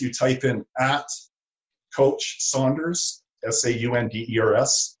 Or if you type in at Coach Saunders,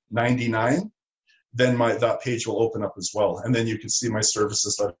 Saunders 99, then that page will open up as well. And then you can see my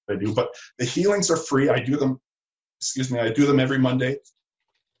services that I do. But the healings are free. I do them every Monday.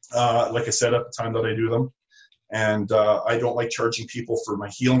 Like I said, at the time that I do them. And I don't like charging people for my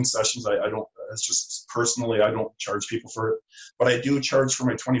healing sessions. I don't, it's just personally, I don't charge people for it. But I do charge for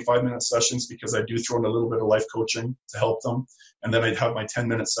my 25-minute sessions because I do throw in a little bit of life coaching to help them. And then I'd have my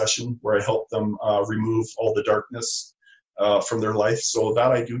 10-minute session where I help them remove all the darkness from their life. So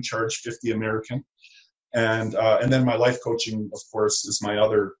that I do charge $50 American. And then my life coaching, of course, is my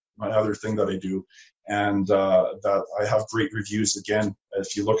other thing that I do. And that I have great reviews. Again,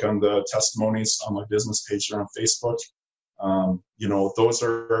 if you look on the testimonies on my business page or on Facebook, those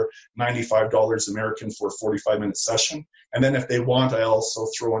are $95 American for a 45-minute session. And then if they want, I also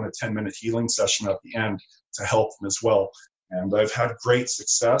throw in a 10-minute healing session at the end to help them as well. And I've had great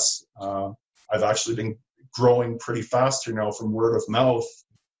success. I've actually been growing pretty fast here now from word of mouth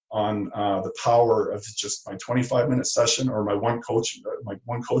on the power of just my 25-minute session or my one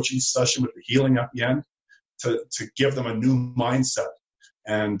coaching session with the healing at the end to give them a new mindset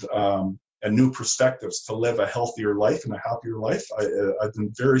and new perspectives to live a healthier life and a happier life. I've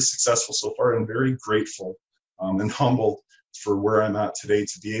been very successful so far and very grateful and humbled for where I'm at today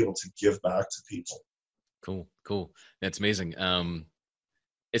to be able to give back to people. Cool. That's amazing.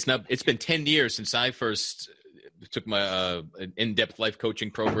 It's been 10 years since I first took my in-depth life coaching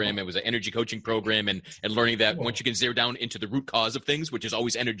program. It was an energy coaching program and learning that once you can zero down into the root cause of things, which is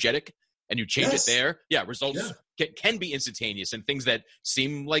always energetic, and you change it there, results can be instantaneous and things that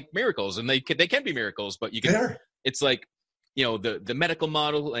seem like miracles, and they can be miracles, but it's like, the medical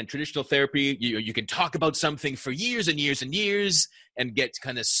model and traditional therapy, you can talk about something for years and years and years and get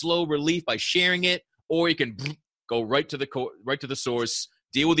kind of slow relief by sharing it, or you can go right to the source,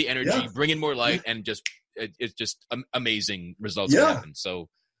 deal with the energy, bring in more light, and it's just amazing results that happen. So,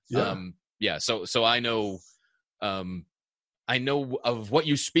 so I know of what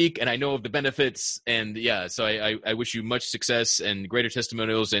you speak, and I know of the benefits, and so I wish you much success and greater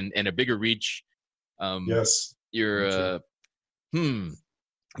testimonials and a bigger reach. You're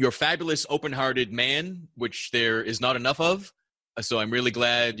a fabulous, open-hearted man, which there is not enough of. So I'm really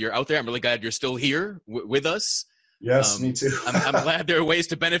glad you're out there. I'm really glad you're still here with us. Yes, me too. I'm glad there are ways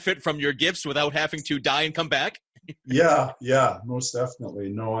to benefit from your gifts without having to die and come back. Yeah, most definitely.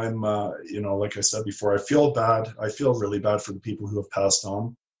 No, I'm, like I said before, I feel bad. I feel really bad for the people who have passed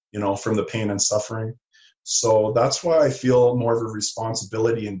on, from the pain and suffering. So that's why I feel more of a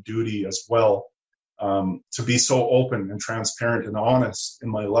responsibility and duty as well, to be so open and transparent and honest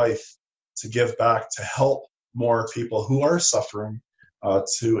in my life, to give back, to help more people who are suffering,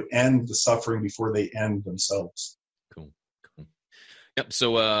 to end the suffering before they end themselves. Cool. Yep.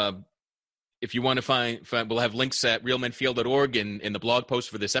 So if you want to find, we'll have links at realmenfeel.org in the blog post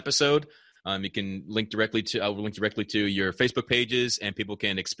for this episode. You can link directly to your Facebook pages, and people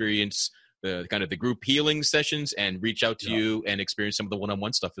can experience the kind of the group healing sessions and reach out to you and experience some of the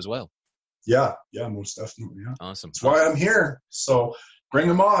one-on-one stuff as well. Yeah, most definitely. Yeah. Awesome. That's why I'm here. So bring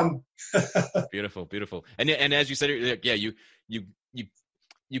them on. Beautiful. And as you said,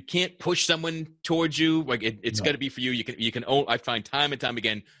 you can't push someone towards you. Like it's got to be for you. You can I find time and time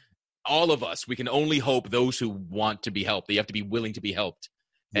again, all of us, we can only hope those who want to be helped. They have to be willing to be helped.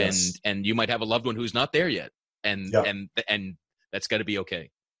 Yes. And you might have a loved one who's not there yet. And that's got to be okay.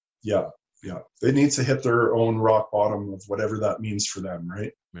 Yeah. They need to hit their own rock bottom of whatever that means for them.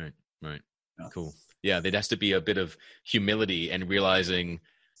 Right. Yeah. Cool. Yeah. There has to be a bit of humility and realizing,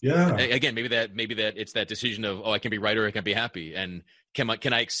 again, maybe that it's that decision of, I can be right or I can be happy. And can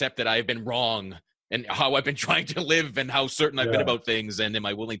I accept that I've been wrong and how I've been trying to live and how certain I've been about things, and am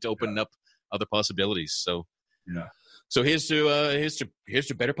I willing to open up other possibilities? So, So here's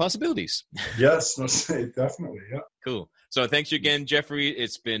to better possibilities. Yes, definitely. Yeah. Cool. So thanks you again, Jeffrey.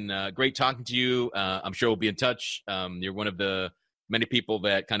 It's been great talking to you. I'm sure we'll be in touch. You're one of the many people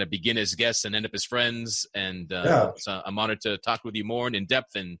that kind of begin as guests and end up as friends. And so I'm honored to talk with you more and in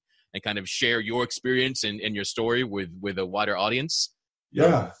depth and kind of share your experience and your story with a wider audience.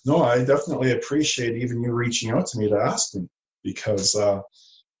 Yeah, no, I definitely appreciate even you reaching out to me to ask me, because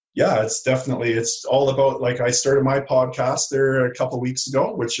it's all about, like, I started my podcast there a couple of weeks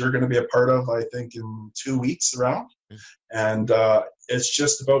ago, which you're going to be a part of, I think, in 2 weeks around. And it's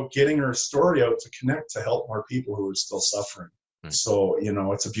just about getting our story out to connect, to help more people who are still suffering. So,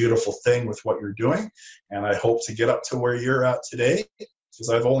 it's a beautiful thing with what you're doing. And I hope to get up to where you're at today, because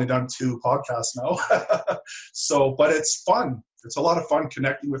I've only done 2 podcasts now. But it's fun. It's a lot of fun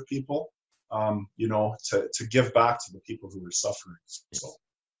connecting with people. to give back to the people who are suffering. So.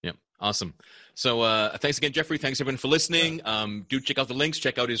 Yeah. Awesome. So thanks again, Jeffrey. Thanks everyone for listening. Do check out the links,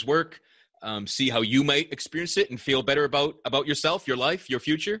 check out his work, see how you might experience it and feel better about yourself, your life, your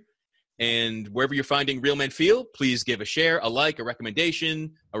future. And wherever you're finding Real Men Feel, please give a share, a like, a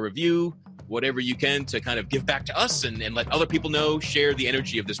recommendation, a review, whatever you can to kind of give back to us and let other people know. Share the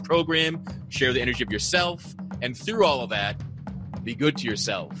energy of this program, share the energy of yourself. And through all of that, be good to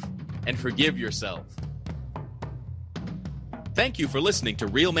yourself and forgive yourself. Thank you for listening to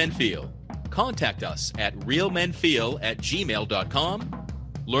Real Men Feel. Contact us at realmenfeel@gmail.com.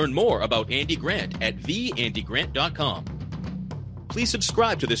 Learn more about Andy Grant at theandygrant.com. Please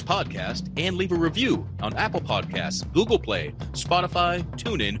subscribe to this podcast and leave a review on Apple Podcasts, Google Play, Spotify,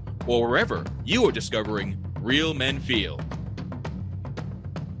 TuneIn, or wherever you are discovering Real Men Feel.